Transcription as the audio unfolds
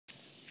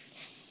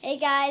Hey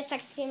guys,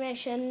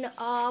 exclamation.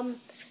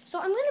 So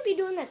I'm gonna be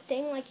doing that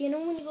thing, like, you know,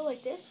 when you go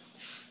like this,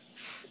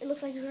 it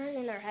looks like you're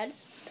in their head.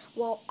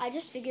 Well, I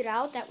just figured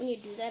out that when you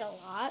do that a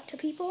lot to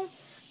people,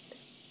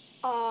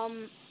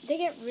 they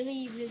get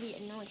really, really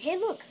annoyed. Hey,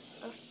 look,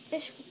 a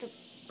fish with a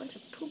bunch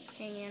of poop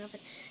hanging out of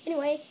it.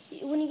 Anyway,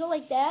 when you go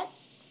like that,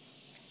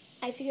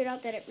 I figured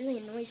out that it really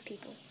annoys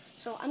people.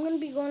 So I'm gonna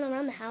be going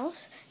around the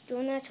house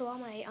doing that to all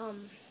my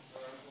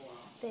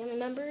family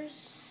members.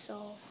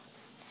 So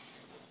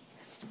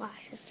just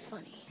watch, it's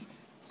funny.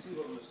 See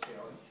what Miss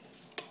Kelly.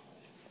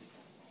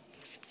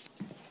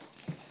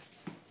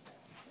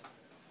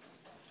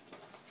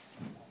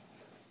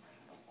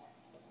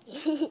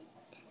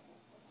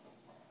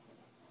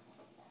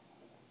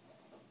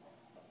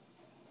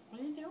 What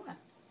are you doing?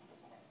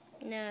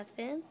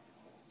 Nothing.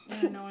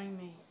 You're annoying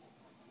me.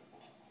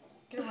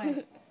 Get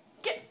away.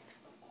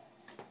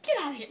 Get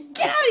out of here.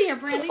 Get out of here,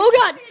 Brandy. Oh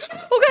God!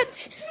 Oh God!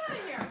 Get out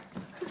of here.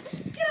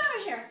 Get out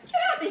of here.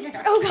 Get out of here.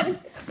 Oh God!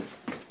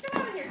 Get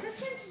out of here. You're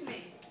pinching me.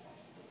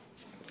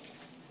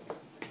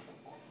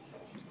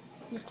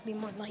 Needs to be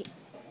more light.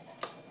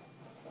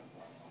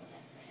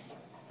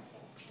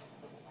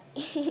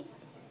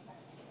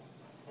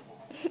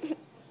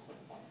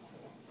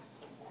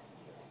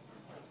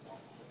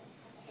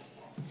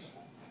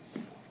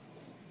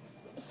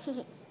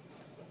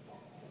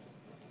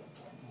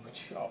 What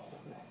y'all?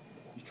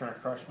 You trying to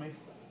crush me?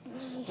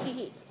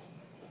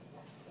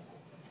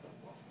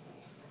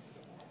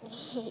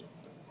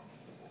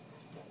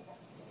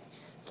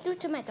 Do it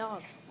to my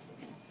dog.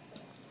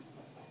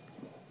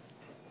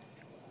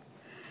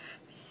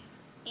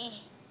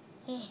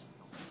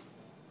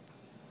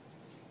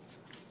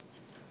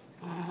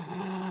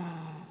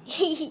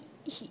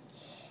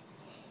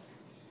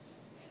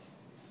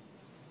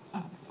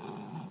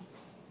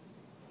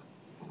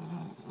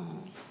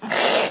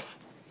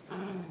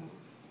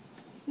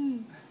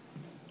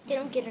 They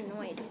don't get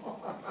annoyed.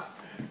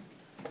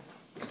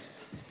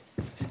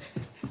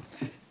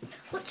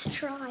 Let's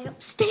try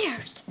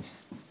upstairs.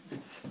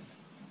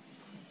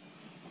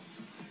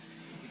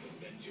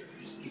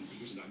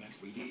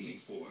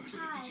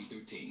 Hi.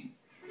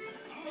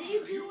 What are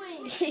you doing?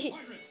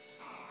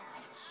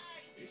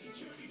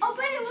 Oh,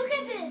 Benny, look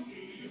at this.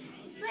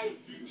 Benny.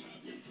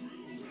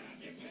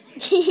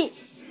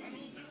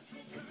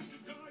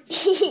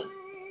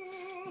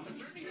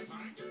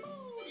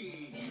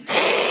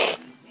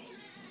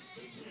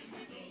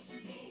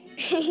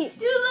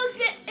 Dude, look,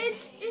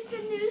 it's a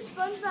new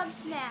SpongeBob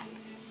snack.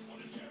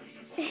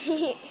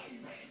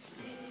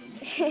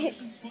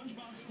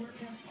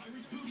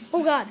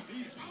 Oh God.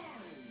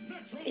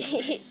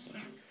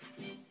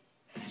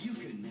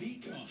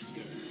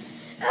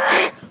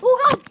 Oh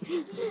God.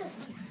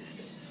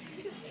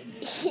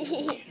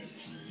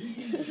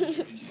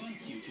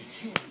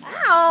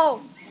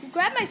 Ow! You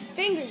grabbed my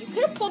finger. You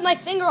could have pulled my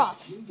finger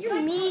off.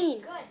 You're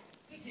mean.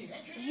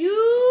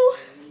 You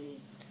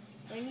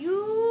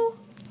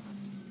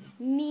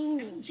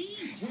mean.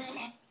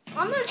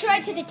 I'm gonna try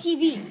it to the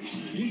TV.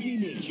 Disney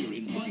Nature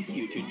invites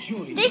you to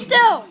join. Stay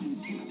still.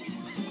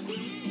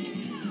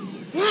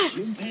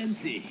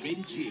 Chimpanzee.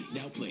 Rated G.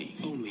 Now playing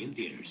only in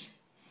theaters.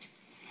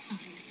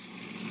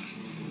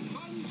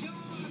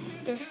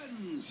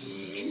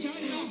 Enjoy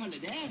your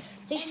holiday.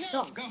 They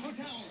suck.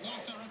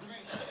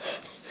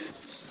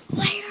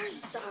 Later,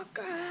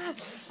 sucker.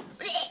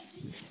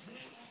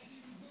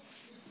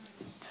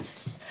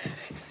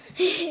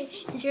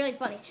 It's really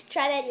funny.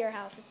 Try that at your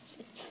house.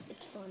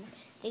 It's fun.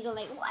 They go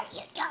like, "What are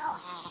you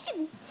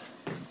doing?"